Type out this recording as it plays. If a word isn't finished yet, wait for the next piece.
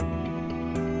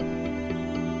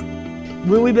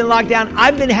when we've been locked down,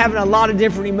 I've been having a lot of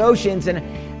different emotions,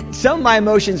 and some of my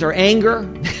emotions are anger,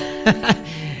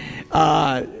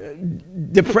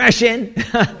 depression.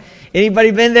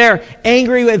 Anybody been there?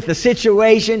 Angry with the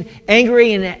situation,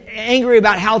 angry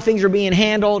about how things are being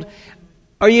handled.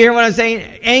 Are you hearing what I'm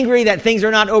saying? Angry that things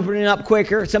are not opening up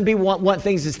quicker. Some people want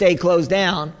things to stay closed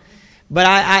down, but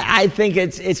I think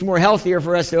it's more healthier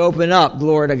for us to open up.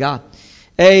 Glory to God.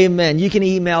 Amen. You can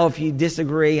email if you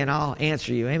disagree, and I'll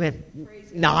answer you. Amen.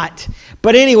 Not,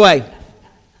 but anyway.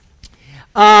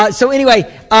 So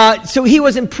he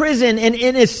was in prison, and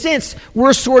in a sense,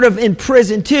 we're sort of in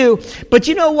prison too. But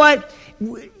you know what?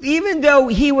 Even though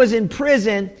he was in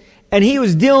prison and he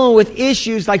was dealing with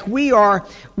issues like we are,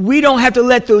 we don't have to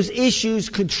let those issues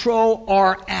control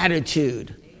our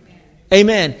attitude.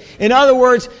 Amen. In other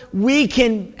words, we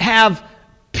can have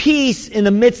peace in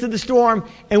the midst of the storm,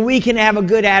 and we can have a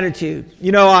good attitude.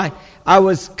 You know, I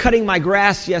was cutting my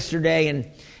grass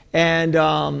yesterday and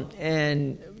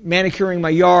manicuring my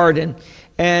yard,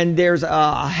 and there's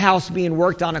a house being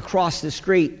worked on across the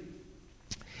street.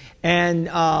 And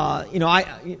I,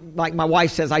 like my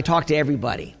wife says, I talk to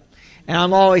everybody, and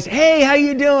I'm always, hey, how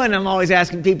you doing? I'm always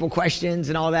asking people questions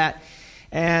and all that.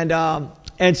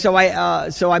 And so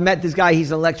I met this guy.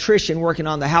 He's an electrician working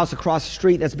on the house across the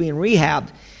street that's being rehabbed.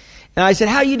 And I said,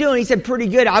 how you doing? He said, pretty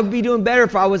good. I would be doing better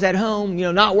if I was at home,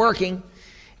 not working.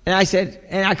 And I said,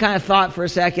 and I kind of thought for a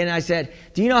second, I said,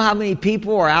 do you know how many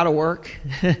people are out of work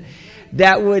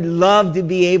that would love to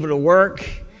be able to work?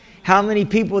 How many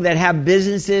people that have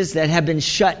businesses that have been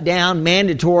shut down,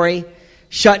 mandatory,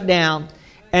 shut down,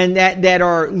 and that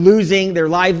are losing their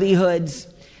livelihoods?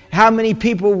 How many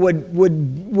people would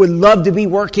love to be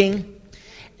working?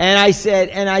 And I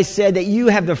said that you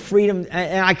have the freedom,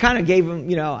 and I kind of gave him,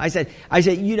 I said,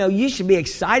 you should be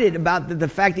excited about the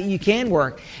fact that you can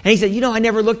work. And he said, I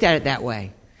never looked at it that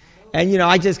way. And,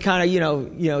 I just kind of,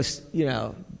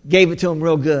 gave it to him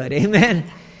real good. Amen.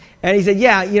 And he said,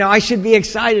 yeah, I should be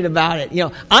excited about it.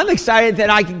 I'm excited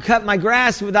that I can cut my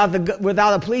grass without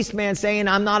a policeman saying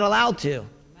I'm not allowed to.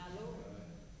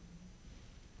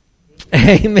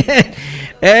 Amen.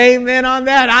 Amen on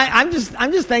that. I'm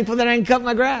just thankful that I can cut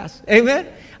my grass. Amen.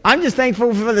 I'm just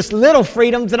thankful for this little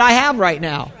freedoms that I have right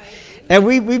now. And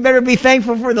we better be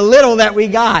thankful for the little that we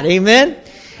got. Amen.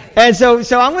 And so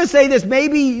I'm going to say this.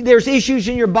 Maybe there's issues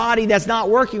in your body that's not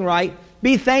working right.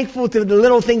 Be thankful to the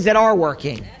little things that are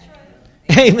working.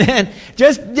 Amen.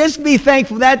 Just be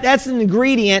thankful. That's an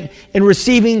ingredient in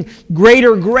receiving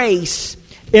greater grace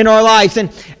in our lives. And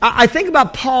I think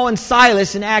about Paul and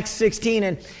Silas in Acts 16,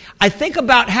 and I think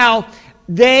about how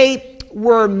they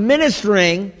were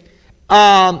ministering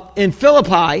in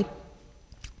Philippi,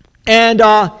 and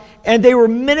they were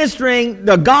ministering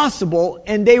the gospel,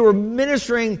 and they were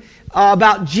ministering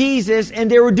about Jesus, and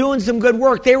they were doing some good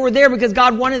work. They were there because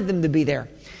God wanted them to be there.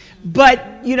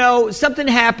 But, something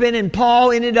happened, and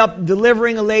Paul ended up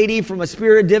delivering a lady from a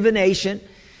spirit of divination.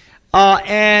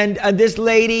 And this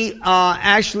lady,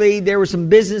 actually, there were some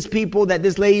business people that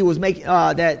this lady was making,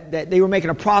 that they were making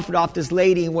a profit off this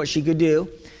lady and what she could do.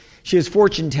 She was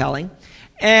fortune telling.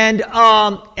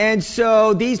 And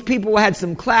so these people had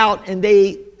some clout, and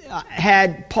they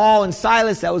had Paul and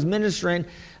Silas that was ministering.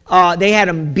 They had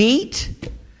them beat,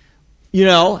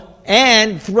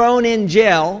 and thrown in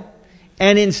jail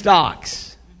and in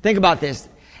stocks. Think about this.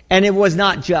 And it was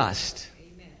not just.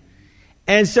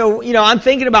 And so, I'm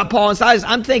thinking about Paul and Silas.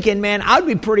 I'm thinking, man, I'd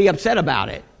be pretty upset about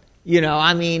it.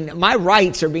 My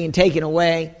rights are being taken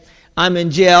away. I'm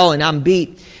in jail and I'm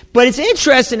beat. But it's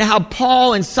interesting how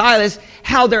Paul and Silas,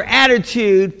 how their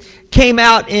attitude came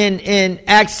out in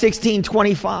Acts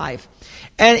 16:25.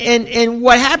 And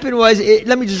what happened was,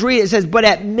 let me just read it. It says, but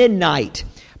at midnight,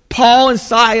 Paul and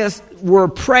Silas were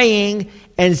praying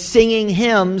and singing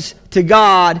hymns to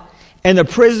God, and the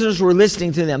prisoners were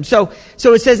listening to them. So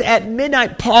it says at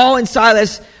midnight, Paul and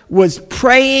Silas was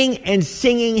praying and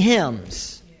singing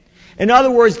hymns. In other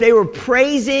words, they were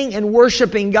praising and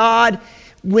worshiping God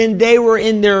when they were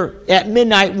in at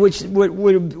midnight, which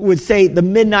would say the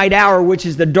midnight hour, which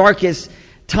is the darkest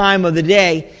time of the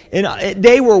day. And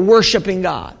they were worshiping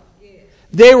God.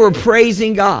 They were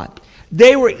praising God.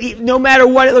 They were, no matter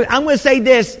what it looked. I'm going to say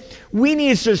this. We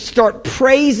need to start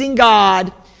praising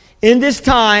God in this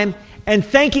time and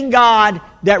thanking God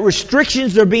that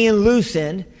restrictions are being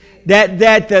loosened, that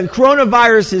the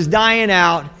coronavirus is dying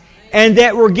out, and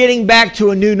that we're getting back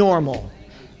to a new normal.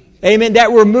 Amen.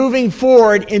 That we're moving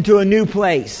forward into a new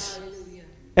place.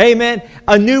 Amen.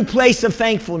 A new place of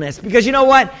thankfulness. Because you know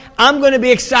what? I'm going to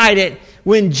be excited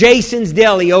when Jason's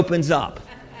Deli opens up.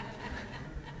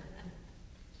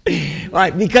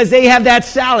 Right, because they have that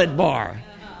salad bar.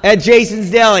 At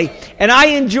Jason's Deli. And I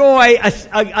enjoy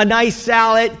a nice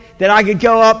salad that I could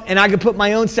go up and I could put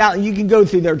my own salad. You can go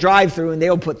through their drive-thru and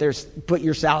they'll put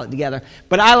your salad together.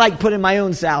 But I like putting my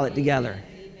own salad together.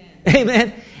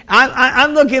 Amen.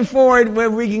 I'm looking forward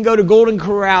when we can go to Golden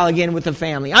Corral again with the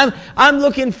family. I'm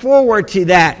looking forward to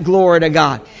that. Glory to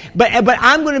God. But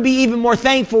I'm going to be even more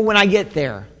thankful when I get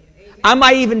there. I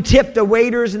might even tip the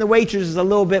waiters and the waitresses a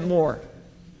little bit more.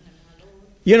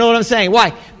 You know what I'm saying?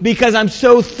 Why? Because I'm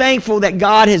so thankful that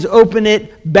God has opened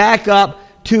it back up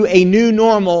to a new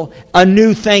normal, a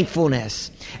new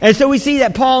thankfulness. And so we see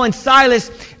that Paul and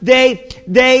Silas,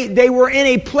 they were in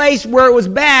a place where it was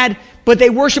bad, but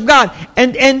they worship God.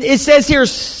 And it says here,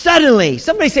 suddenly.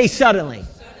 Somebody say suddenly.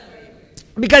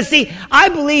 Because see, I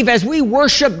believe as we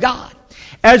worship God,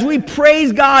 as we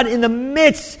praise God in the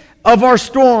midst of our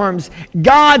storms,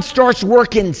 God starts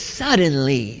working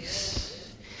suddenly.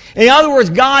 In other words,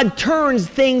 God turns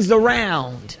things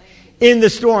around in the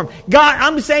storm. God,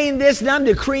 I'm saying this and I'm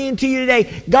decreeing to you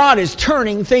today, God is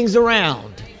turning things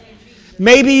around.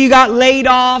 Maybe you got laid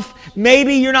off.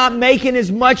 Maybe you're not making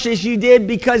as much as you did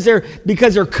because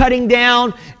they're cutting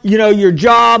down, your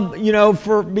job,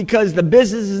 because the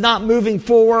business is not moving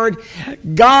forward.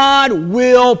 God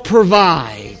will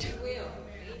provide.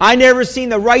 I never seen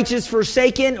the righteous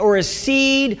forsaken or a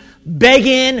seed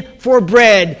begging for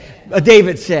bread,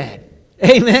 David said.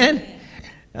 Amen.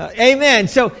 Amen.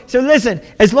 So listen,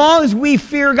 as long as we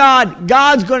fear God,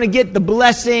 God's going to get the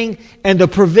blessing and the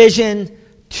provision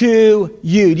to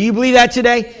you. Do you believe that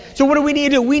today? So what do we need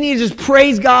to do? We need to just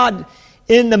praise God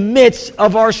in the midst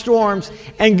of our storms.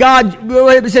 And God,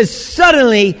 it says,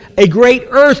 suddenly a great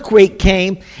earthquake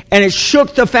came and it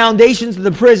shook the foundations of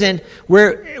the prison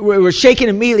where it was shaken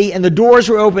immediately and the doors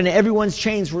were open and everyone's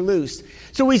chains were loosed.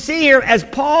 So we see here as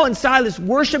Paul and Silas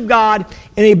worship God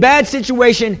in a bad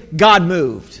situation, God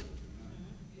moved.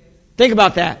 Think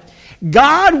about that.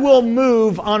 God will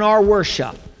move on our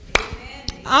worship.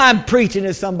 I'm preaching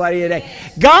to somebody today.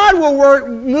 God will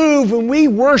move when we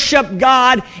worship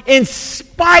God in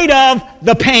spite of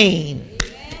the pain.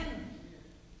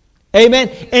 Amen.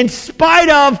 In spite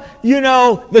of,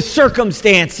 the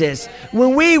circumstances.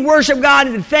 When we worship God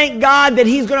and thank God that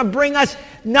He's going to bring us,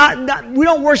 we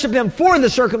don't worship Him for the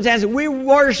circumstances. We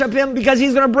worship Him because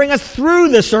He's going to bring us through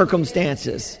the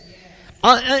circumstances.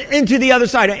 Into the other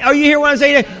side. Are you hearing what I'm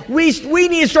saying? We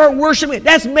need to start worshiping.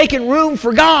 That's making room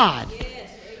for God.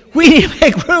 We need to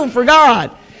make room for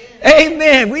God.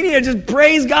 Amen. We need to just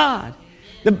praise God.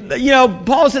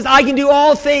 Paul says, I can do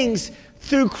all things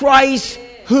through Christ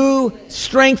who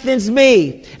strengthens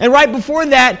me. And right before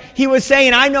that, he was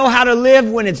saying, I know how to live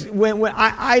when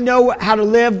I know how to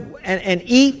live and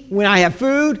eat when I have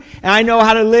food, and I know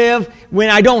how to live when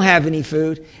I don't have any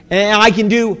food. And I can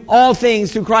do all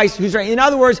things through Christ who strengthens me. In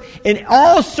other words, in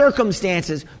all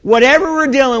circumstances, whatever we're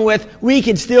dealing with, we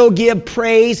can still give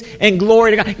praise and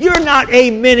glory to God. You're not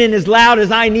amening as loud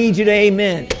as I need you to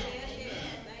amen.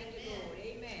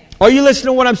 Are you listening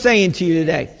to what I'm saying to you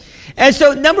today? And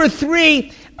so number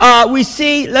 3, we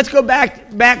see, let's go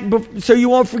back so you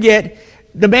won't forget,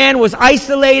 the man was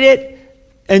isolated,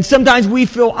 and sometimes we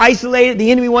feel isolated.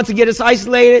 The enemy wants to get us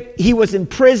isolated. He was in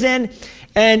prison,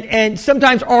 and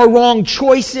sometimes our wrong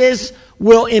choices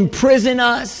will imprison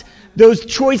us. Those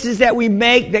choices that we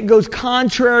make that goes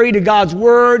contrary to God's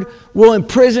word will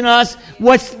imprison us.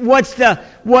 What's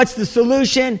the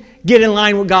solution? Get in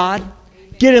line with God.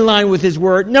 Get in line with His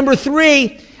word. Number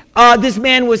 3, this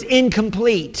man was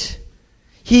incomplete.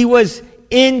 He was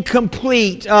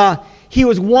incomplete. He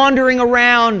was wandering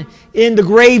around in the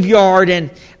graveyard, and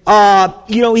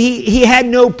he had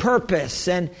no purpose.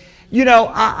 And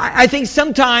I think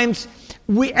sometimes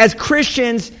we, as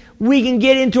Christians, we can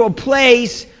get into a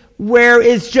place where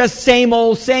it's just same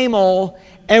old,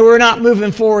 and we're not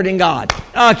moving forward in God.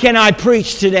 Can I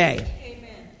preach today?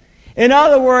 Amen. In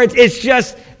other words, it's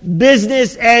just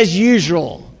business as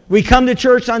usual. We come to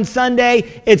church on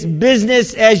Sunday, it's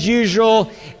business as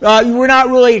usual. We're not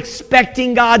really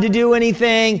expecting God to do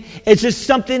anything. It's just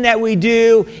something that we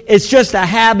do. It's just a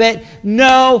habit.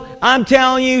 No, I'm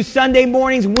telling you, Sunday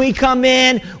mornings we come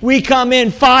in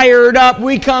fired up.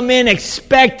 We come in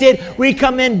expected. We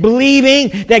come in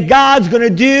believing that God's going to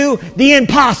do the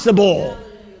impossible.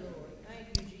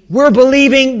 We're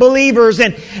believing believers.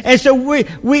 And so we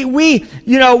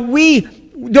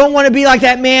don't want to be like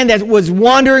that man that was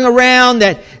wandering around,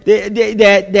 that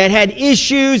had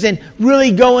issues and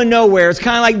really going nowhere. It's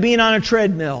kind of like being on a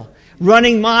treadmill,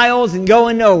 running miles and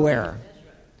going nowhere.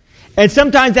 And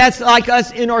sometimes that's like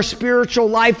us in our spiritual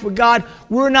life with God.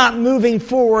 We're not moving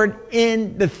forward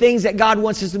in the things that God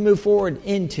wants us to move forward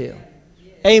into.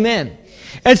 Amen.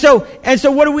 And so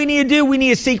what do we need to do? We need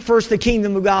to seek first the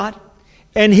kingdom of God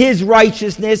and His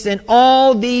righteousness, and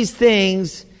all these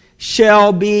things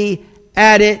shall be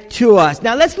added to us.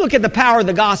 Now let's look at the power of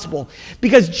the gospel,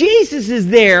 because Jesus is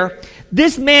there.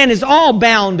 This man is all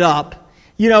bound up.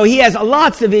 He has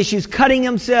lots of issues, cutting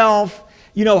himself,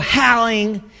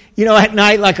 howling, at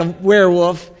night like a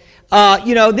werewolf.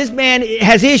 This man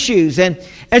has issues. And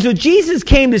so Jesus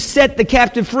came to set the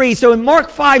captive free. So in Mark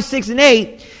 5, 6, and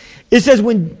 8, it says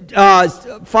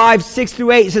 5, 6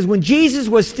 through 8, it says, when Jesus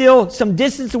was still some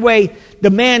distance away, the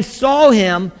man saw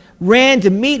him, ran to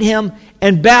meet him,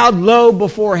 and bowed low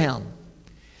before him.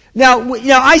 Now,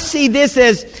 I see this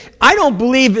as, I don't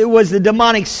believe it was the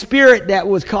demonic spirit that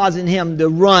was causing him to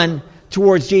run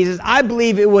towards Jesus. I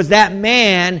believe it was that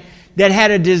man that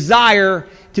had a desire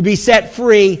to be set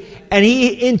free, and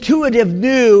he intuitively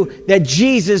knew that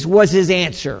Jesus was his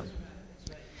answer.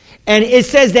 And it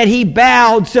says that he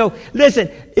bowed. So listen,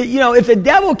 if the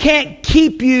devil can't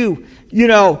keep you, he's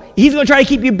going to try to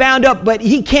keep you bound up, but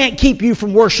he can't keep you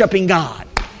from worshiping God.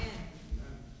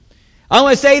 I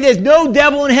want to say this, no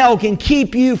devil in hell can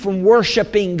keep you from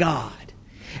worshiping God.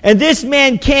 And this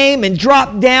man came and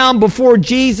dropped down before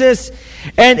Jesus,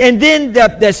 and then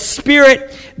the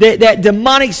spirit, that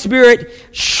demonic spirit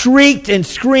shrieked and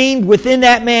screamed within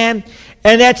that man,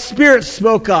 and that spirit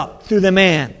spoke up through the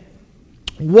man.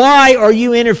 Why are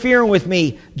you interfering with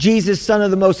me, Jesus, Son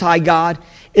of the Most High God?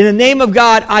 In the name of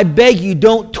God, I beg you,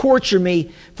 don't torture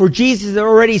me. For Jesus had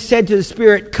already said to the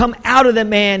spirit, come out of the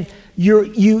man,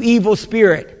 you evil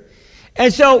spirit.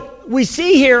 And so we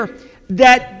see here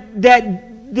that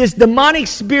this demonic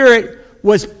spirit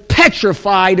was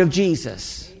petrified of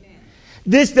Jesus.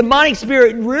 This demonic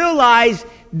spirit realized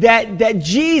that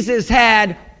Jesus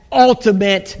had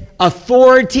ultimate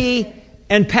authority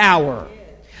and power.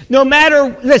 No matter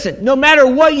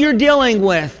what you're dealing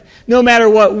with, no matter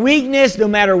what weakness, no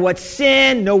matter what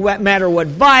sin, no matter what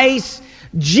vice,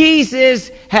 Jesus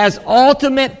has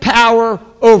ultimate power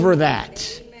over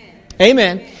that.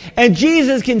 Amen. And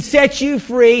Jesus can set you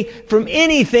free from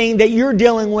anything that you're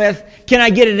dealing with. Can I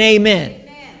get an amen?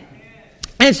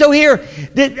 And so here,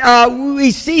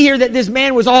 we see here that this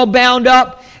man was all bound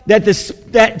up,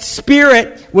 that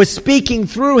spirit was speaking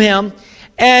through him,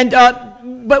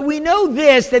 but we know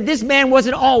that this man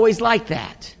wasn't always like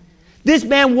that. This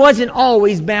man wasn't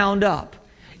always bound up.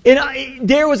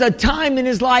 There was a time in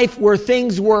his life where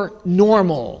things were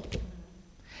normal.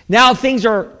 Now things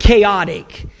are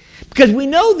chaotic. Because we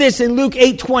know this in Luke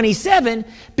 8:27,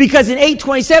 because in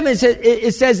 8:27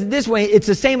 it says this way, it's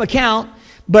the same account,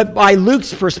 but by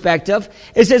Luke's perspective.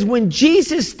 It says, when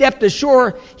Jesus stepped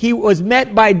ashore, he was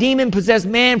met by a demon-possessed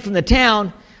man from the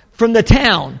town.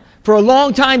 For a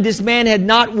long time, this man had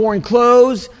not worn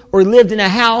clothes or lived in a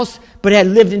house, but had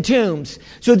lived in tombs.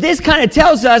 So this kind of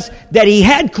tells us that he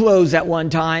had clothes at one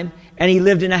time, and he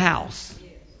lived in a house.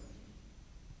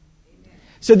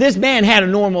 So this man had a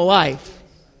normal life.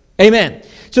 Amen.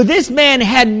 So this man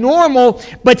had normal,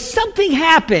 but something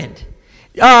happened.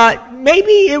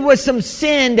 Maybe it was some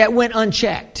sin that went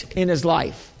unchecked in his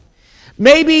life.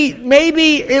 Maybe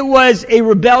it was a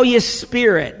rebellious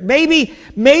spirit. Maybe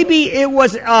it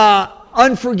was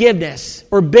unforgiveness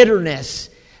or bitterness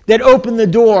that opened the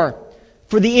door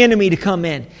for the enemy to come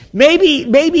in. Maybe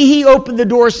he opened the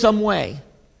door some way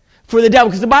for the devil,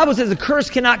 because the Bible says a curse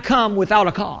cannot come without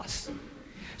a cause.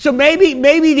 So maybe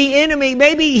the enemy,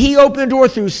 maybe he opened the door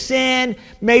through sin,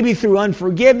 maybe through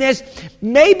unforgiveness.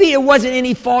 Maybe it wasn't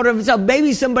any fault of himself.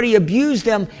 Maybe somebody abused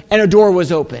him and a door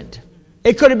was opened.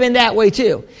 It could have been that way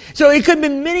too. So it could have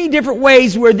been many different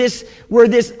ways where this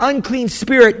unclean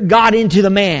spirit got into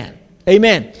the man.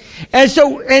 Amen. And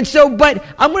so, but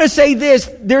I'm going to say this,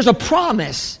 there's a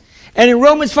promise. And in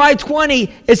Romans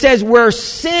 5:20, it says, where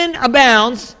sin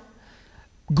abounds,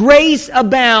 grace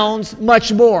abounds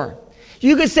much more.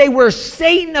 You could say where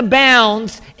Satan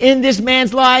abounds in this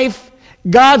man's life,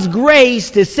 God's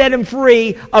grace to set him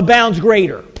free abounds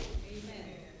greater.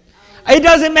 It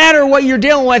doesn't matter what you're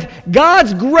dealing with.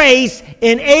 God's grace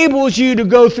enables you to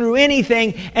go through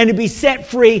anything and to be set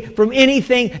free from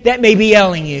anything that may be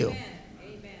ailing you.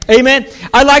 Amen.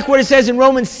 I like what it says in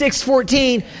Romans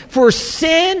 6:14. For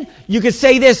sin, you could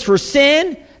say this, for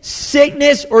sin,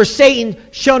 sickness, or Satan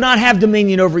shall not have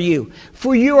dominion over you.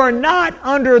 For you are not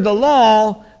under the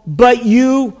law, but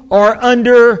you are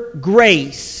under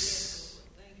grace.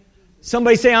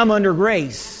 Somebody say, I'm under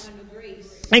grace.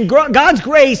 And God's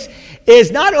grace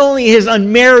is not only His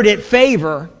unmerited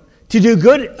favor to do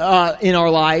good in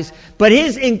our lives, but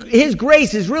His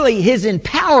grace is really His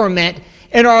empowerment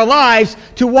in our lives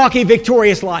to walk a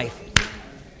victorious life.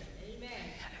 Amen.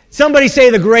 Somebody say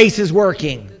the grace is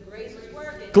working.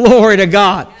 Glory to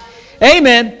God.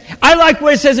 Amen. I like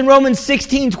what it says in Romans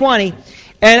 16:20.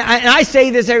 And I say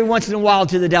this every once in a while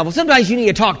to the devil. Sometimes you need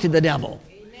to talk to the devil.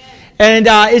 And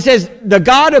it says, the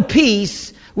God of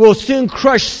peace will soon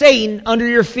crush Satan under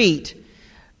your feet.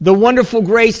 The wonderful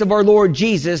grace of our Lord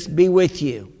Jesus be with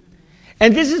you.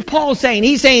 And this is Paul saying.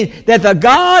 He's saying that the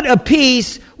God of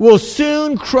peace will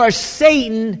soon crush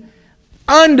Satan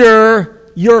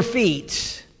under your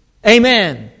feet.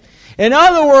 Amen. In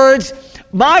other words,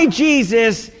 my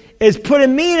Jesus is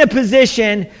putting me in a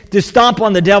position to stomp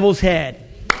on the devil's head.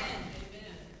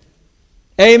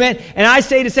 Amen. And I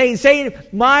say to Satan,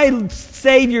 my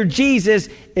Savior Jesus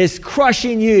is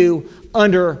crushing you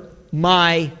under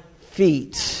my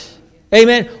feet.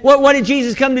 Amen. What did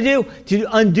Jesus come to do? To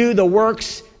undo the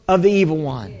works of the evil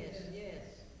one.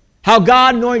 How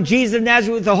God anointed Jesus of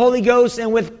Nazareth with the Holy Ghost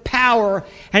and with power.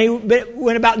 And he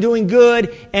went about doing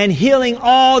good and healing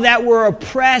all that were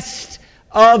oppressed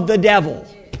of the devil.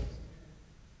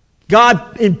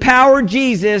 God empowered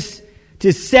Jesus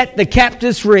to set the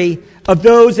captives free of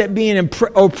those that being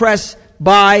oppressed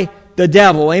by the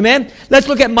devil. Amen? Let's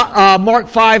look at Mark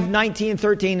 5:19 and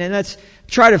 13, and let's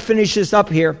try to finish this up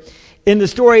here. In the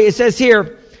story, it says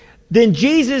here, then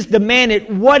Jesus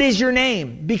demanded, what is your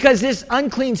name? Because this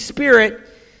unclean spirit,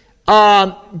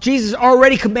 Jesus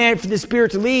already commanded for the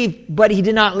spirit to leave, but he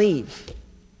did not leave.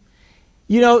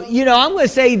 You know, I'm going to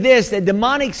say this, that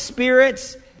demonic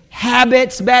spirits,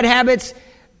 habits, bad habits,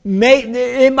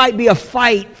 it might be a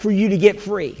fight for you to get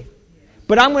free.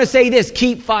 But I'm going to say this,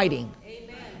 keep fighting.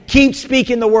 Amen. Keep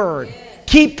speaking the word. Yes.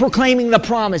 Keep proclaiming the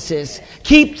promises. Yes.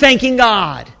 Keep thanking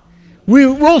God. We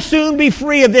will soon be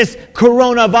free of this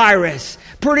coronavirus.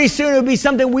 Pretty soon it'll be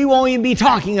something we won't even be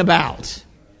talking about.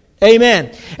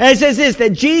 Amen. And it says this,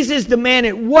 that Jesus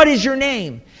demanded, what is your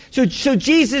name? So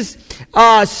Jesus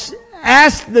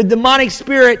asked the demonic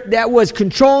spirit that was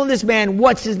controlling this man,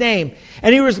 what's his name?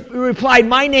 And he replied,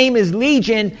 my name is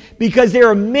Legion, because there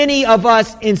are many of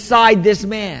us inside this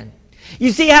man.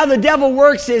 You see how the devil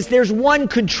works is there's one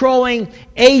controlling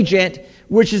agent,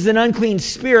 which is an unclean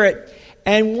spirit.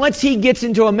 And once he gets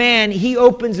into a man, he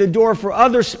opens the door for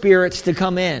other spirits to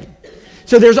come in.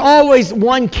 So there's always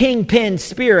one kingpin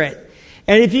spirit.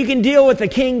 And if you can deal with the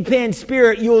kingpin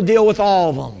spirit, you'll deal with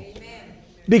all of them.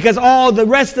 Because all the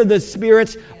rest of the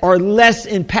spirits are less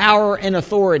in power and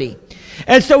authority.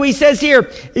 And so he says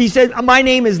here, he said, my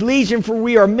name is Legion, for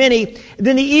we are many.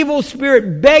 Then the evil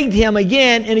spirit begged him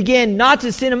again and again not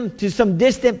to send him to some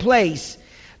distant place.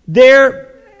 There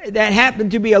that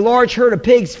happened to be a large herd of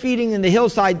pigs feeding in the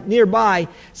hillside nearby.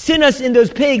 Send us in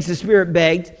those pigs, the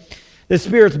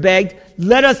spirits begged.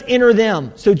 Let us enter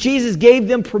them. So Jesus gave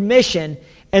them permission,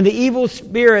 and the evil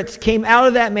spirits came out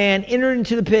of that man, entered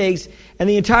into the pigs, and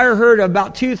the entire herd of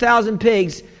about 2,000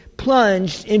 pigs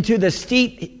plunged into the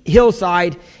steep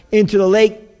hillside, into the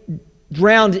lake,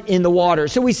 drowned in the water.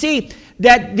 So we see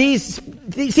that these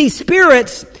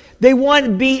spirits, they want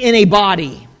to be in a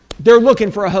body. They're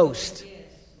looking for a host.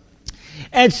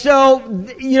 And so,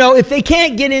 if they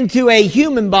can't get into a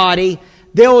human body,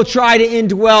 they will try to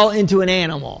indwell into an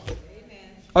animal. Amen.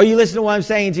 Are you listening to what I'm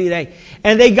saying to you today?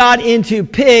 And they got into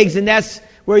pigs, and that's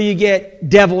where you get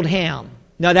deviled ham.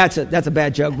 No, that's a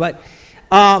bad joke, but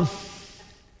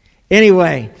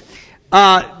anyway,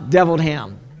 deviled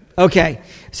ham. Okay,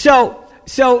 so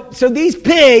these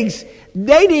pigs,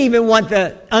 they didn't even want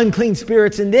the unclean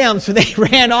spirits in them, so they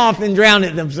ran off and drowned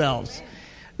it themselves.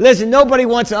 Listen, nobody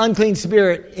wants an unclean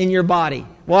spirit in your body.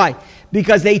 Why?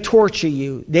 Because they torture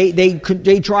you.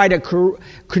 They try to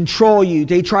control you.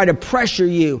 They try to pressure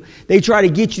you. They try to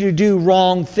get you to do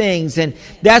wrong things. And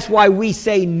that's why we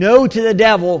say no to the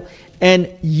devil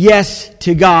and yes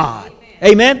to God.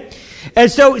 Amen? And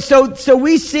so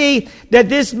we see that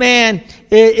this man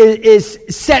is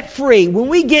set free. When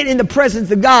we get in the presence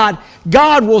of God,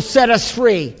 God will set us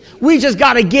free. We just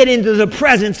got to get into the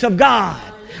presence of God.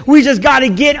 We just got to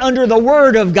get under the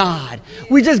Word of God.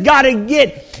 We just got to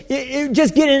get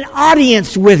an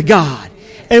audience with God,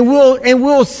 and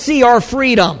we'll see our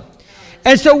freedom.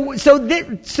 And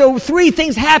so three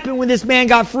things happened when this man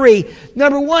got free.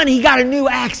 Number one, he got a new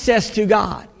access to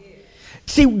God.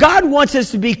 See, God wants us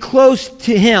to be close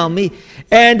to Him,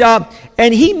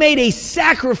 and He made a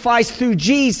sacrifice through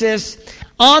Jesus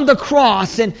on the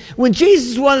cross. And when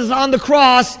Jesus was on the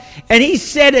cross, and He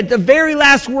said at the very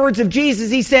last words of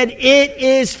Jesus, He said, "It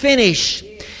is finished."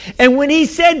 And when He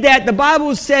said that, the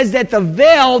Bible says that the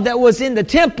veil that was in the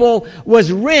temple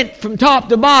was rent from top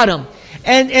to bottom.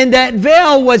 And that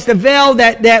veil was the veil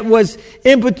that was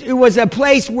it was a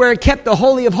place where it kept the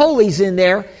Holy of Holies in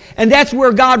there. And that's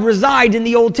where God resided in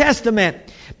the Old Testament.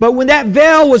 But when that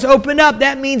veil was opened up,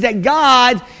 that means that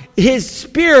God, His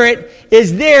Spirit,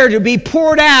 is there to be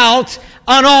poured out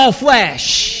on all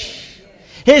flesh.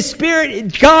 His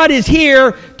Spirit, God is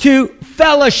here to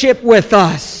fellowship with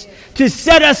us, to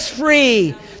set us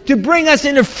free, to bring us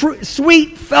into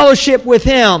sweet fellowship with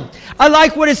Him. I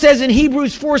like what it says in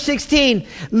Hebrews 4:16.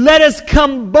 Let us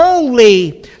come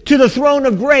boldly to the throne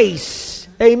of grace.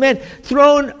 Amen.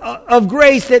 Throne of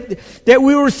grace that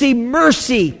we will receive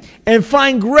mercy and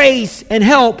find grace and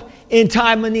help in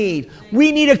time of need.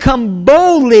 We need to come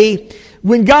boldly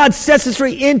when God sets us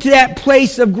free into that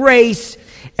place of grace.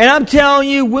 And I'm telling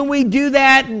you, when we do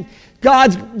that, and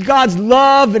God's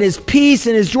love and His peace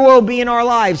and His joy will be in our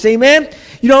lives. Amen?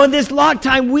 You know, in this lock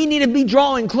time, we need to be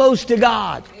drawing close to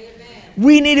God. Amen.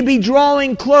 We need to be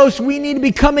drawing close. We need to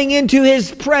be coming into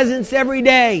His presence every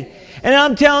day. And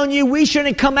I'm telling you, we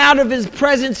shouldn't come out of His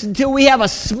presence until we have a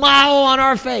smile on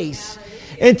our face.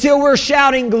 Until we're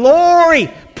shouting, glory,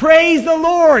 praise the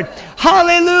Lord,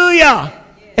 hallelujah.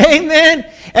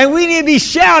 Amen. And we need to be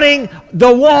shouting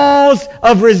the walls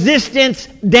of resistance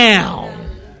down.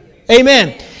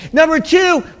 Amen. Number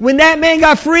 2, when that man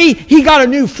got free, he got a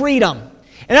new freedom.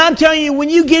 And I'm telling you, when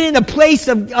you get in a place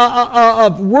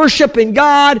of worship in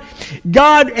God,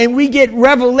 and we get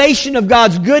revelation of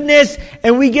God's goodness,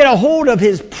 and we get a hold of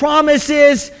His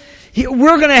promises,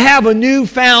 we're going to have a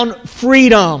newfound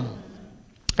freedom.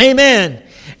 Amen.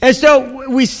 And so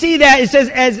we see that it says,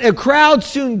 as a crowd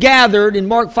soon gathered in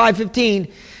Mark 5:15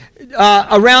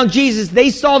 around Jesus, they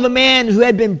saw the man who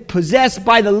had been possessed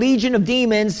by the legion of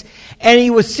demons, and he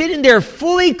was sitting there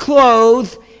fully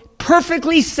clothed,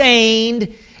 perfectly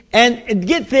sane, and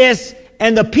get this,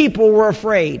 and the people were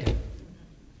afraid.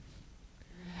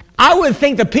 I would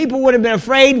think the people would have been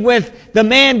afraid with the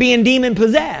man being demon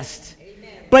possessed.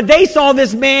 But they saw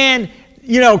this man,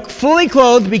 fully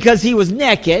clothed because he was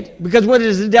naked. Because what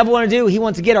does the devil want to do? He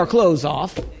wants to get our clothes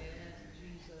off.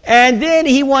 And then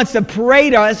he wants to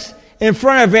parade us in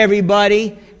front of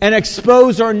everybody and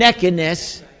expose our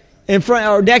nakedness.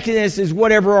 Our nakedness is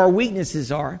whatever our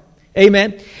weaknesses are.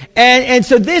 Amen. And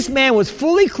so this man was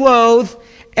fully clothed.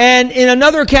 And in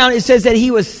another account, it says that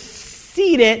he was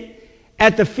seated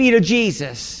at the feet of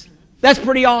Jesus. That's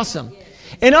pretty awesome.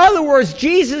 In other words,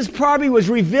 Jesus probably was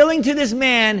revealing to this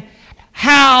man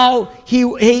how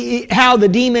the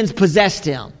demons possessed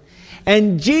him.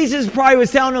 And Jesus probably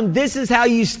was telling him, this is how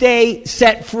you stay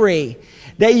set free.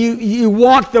 That you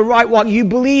walk the right walk. You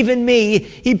believe in me.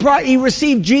 He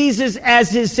received Jesus as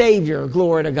his Savior.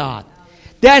 Glory to God.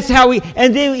 That's how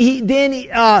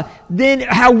then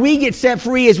how we get set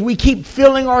free is we keep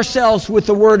filling ourselves with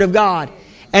the Word of God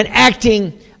and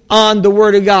acting on the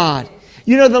Word of God.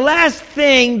 You know, the last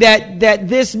thing that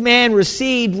this man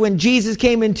received when Jesus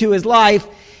came into his life,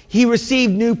 he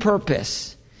received new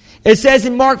purpose. It says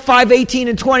in Mark 5:18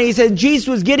 and 20, it says, Jesus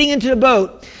was getting into the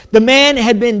boat. The man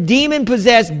had been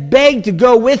demon-possessed, begged to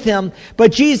go with him,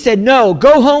 but Jesus said, no,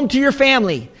 go home to your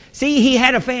family. See, he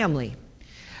had a family.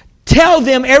 Tell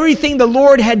them everything the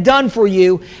Lord had done for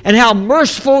you and how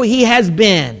merciful He has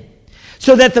been.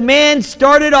 So that the man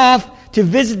started off to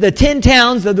visit the 10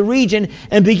 towns of the region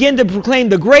and begin to proclaim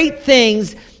the great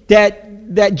things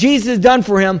that Jesus has done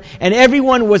for him, and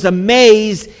everyone was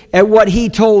amazed at what he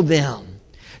told them.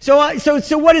 So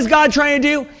what is God trying to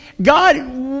do? God,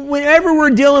 whenever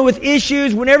we're dealing with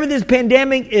issues, whenever this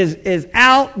pandemic is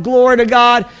out, glory to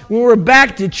God, when we're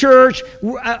back to church,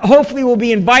 hopefully we'll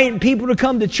be inviting people to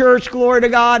come to church, glory to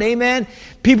God, amen.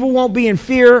 People won't be in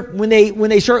fear when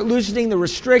they start loosening the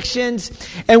restrictions.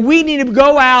 And we need to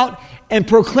go out and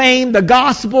proclaim the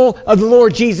gospel of the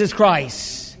Lord Jesus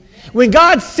Christ. When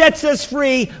God sets us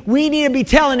free, we need to be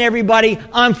telling everybody,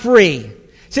 I'm free.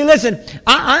 See, listen,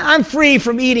 I'm free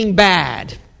from eating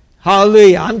bad.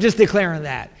 Hallelujah. I'm just declaring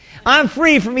that. I'm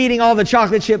free from eating all the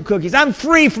chocolate chip cookies. I'm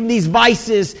free from these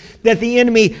vices that the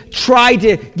enemy tried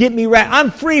to get me right. I'm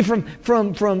free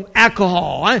from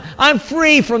alcohol. I'm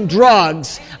free from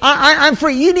drugs. I'm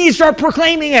free. You need to start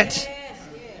proclaiming it.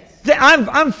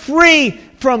 I'm free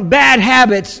from bad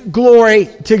habits. Glory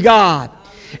to God.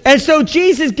 And so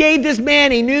Jesus gave this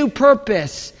man a new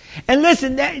purpose. And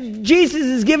listen, Jesus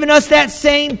has given us that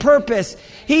same purpose.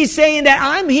 He's saying that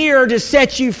I'm here to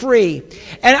set you free.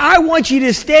 And I want you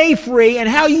to stay free. And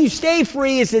how you stay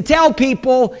free is to tell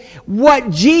people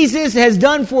what Jesus has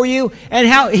done for you and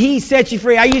how He set you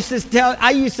free. I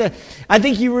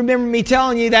think you remember me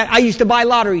telling you that I used to buy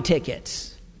lottery tickets.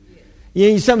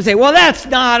 Some say, well, that's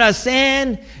not a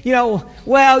sin.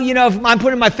 If I'm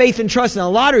putting my faith and trust in a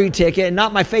lottery ticket and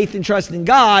not my faith and trust in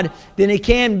God, then it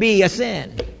can be a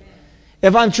sin.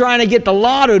 If I'm trying to get the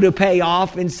lotto to pay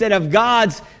off instead of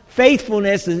God's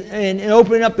faithfulness and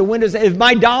opening up the windows. If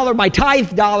my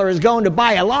tithe dollar is going to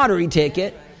buy a lottery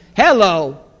ticket,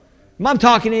 hello, am I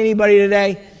talking to anybody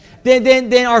today?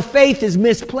 Then our faith is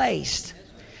misplaced.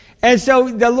 And so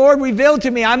the Lord revealed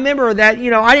to me, I remember that,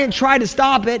 I didn't try to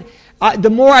stop it. The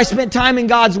more I spent time in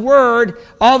God's Word,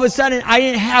 all of a sudden I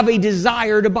didn't have a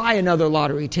desire to buy another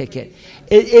lottery ticket.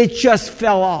 It just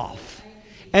fell off.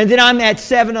 And then I'm at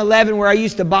 7-Eleven where I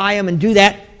used to buy them and do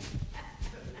that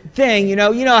thing. You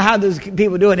know how those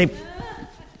people do it.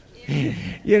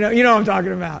 You know what I'm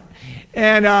talking about.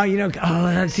 And,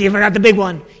 let's see if I got the big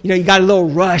one. You got a little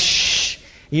rush.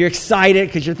 You're excited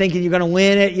because you're thinking you're going to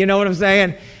win it. You know what I'm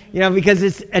saying? Because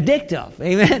it's addictive.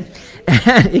 Amen.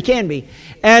 It can be.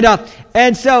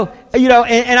 And so,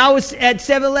 and I was at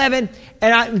 7-Eleven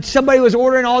and somebody was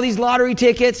ordering all these lottery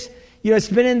tickets,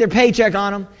 spending their paycheck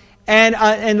on them.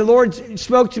 And the Lord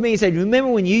spoke to me and said,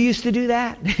 remember when you used to do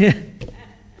that?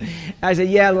 I said,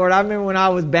 yeah, Lord, I remember when I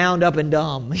was bound up and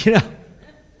dumb,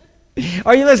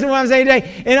 Are you listening to what I'm saying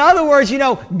today? In other words,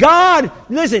 God,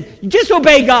 listen, just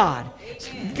obey God.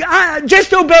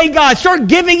 Just obey God. Start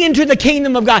giving into the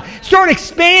kingdom of God. Start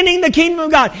expanding the kingdom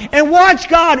of God. And watch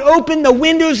God open the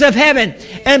windows of heaven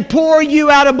and pour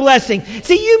you out a blessing.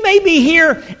 See, you may be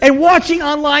here and watching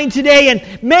online today, and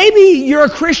maybe you're a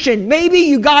Christian. Maybe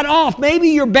you got off. Maybe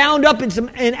you're bound up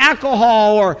in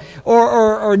alcohol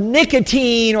or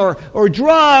nicotine or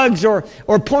drugs or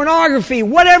pornography,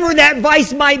 whatever that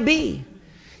vice might be.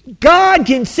 God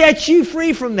can set you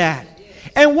free from that.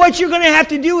 And what you're going to have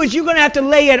to do is you're going to have to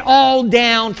lay it all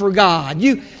down for God.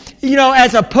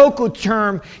 As a poker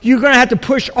term, you're going to have to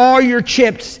push all your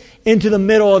chips into the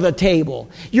middle of the table.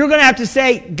 You're going to have to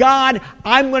say, God,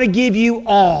 I'm going to give you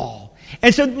all.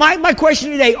 And so my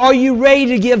question today, are you ready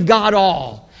to give God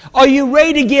all? Are you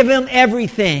ready to give Him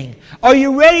everything? Are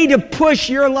you ready to push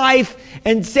your life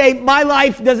and say, my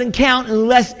life doesn't count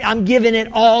unless I'm giving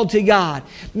it all to God?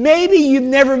 Maybe you've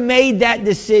never made that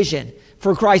decision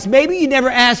for Christ. Maybe you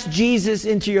never asked Jesus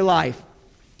into your life.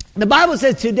 The Bible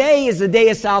says today is the day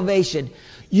of salvation.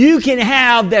 You can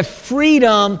have the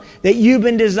freedom that you've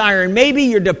been desiring. Maybe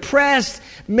you're depressed.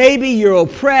 Maybe you're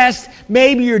oppressed.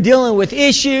 Maybe you're dealing with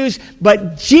issues.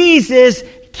 But Jesus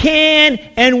can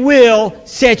and will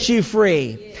set you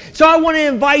free. So I want to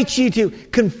invite you to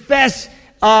confess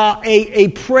a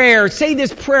prayer. Say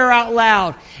this prayer out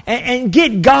loud and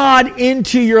get God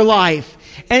into your life.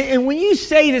 And when you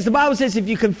say this, the Bible says if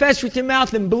you confess with your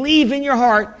mouth and believe in your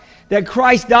heart that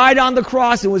Christ died on the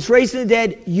cross and was raised from the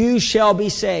dead, you shall be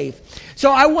saved.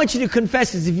 So I want you to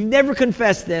confess this. If you've never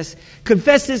confessed this,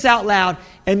 confess this out loud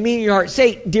and mean in your heart.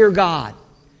 Say, dear God,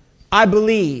 I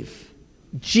believe,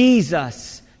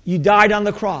 Jesus, you died on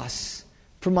the cross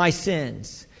for my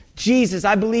sins. Jesus,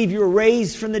 I believe you were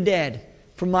raised from the dead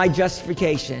for my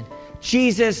justification.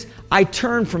 Jesus, I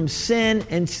turn from sin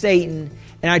and Satan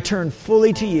and I turn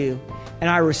fully to you, and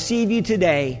I receive you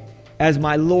today as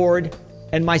my Lord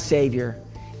and my Savior.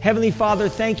 Heavenly Father,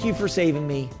 thank you for saving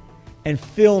me, and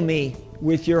fill me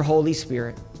with your Holy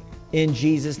Spirit. In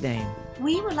Jesus' name.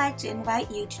 We would like to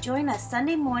invite you to join us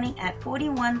Sunday morning at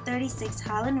 4136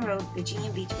 Holland Road,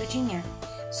 Virginia Beach, Virginia.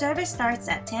 Service starts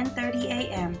at 10:30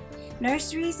 a.m.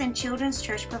 Nurseries and Children's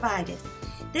Church provided.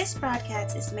 This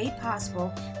broadcast is made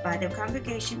possible by the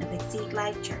congregation of Exceed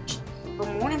Life Church. For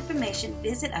more information,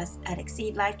 visit us at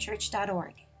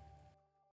exceedlifechurch.org.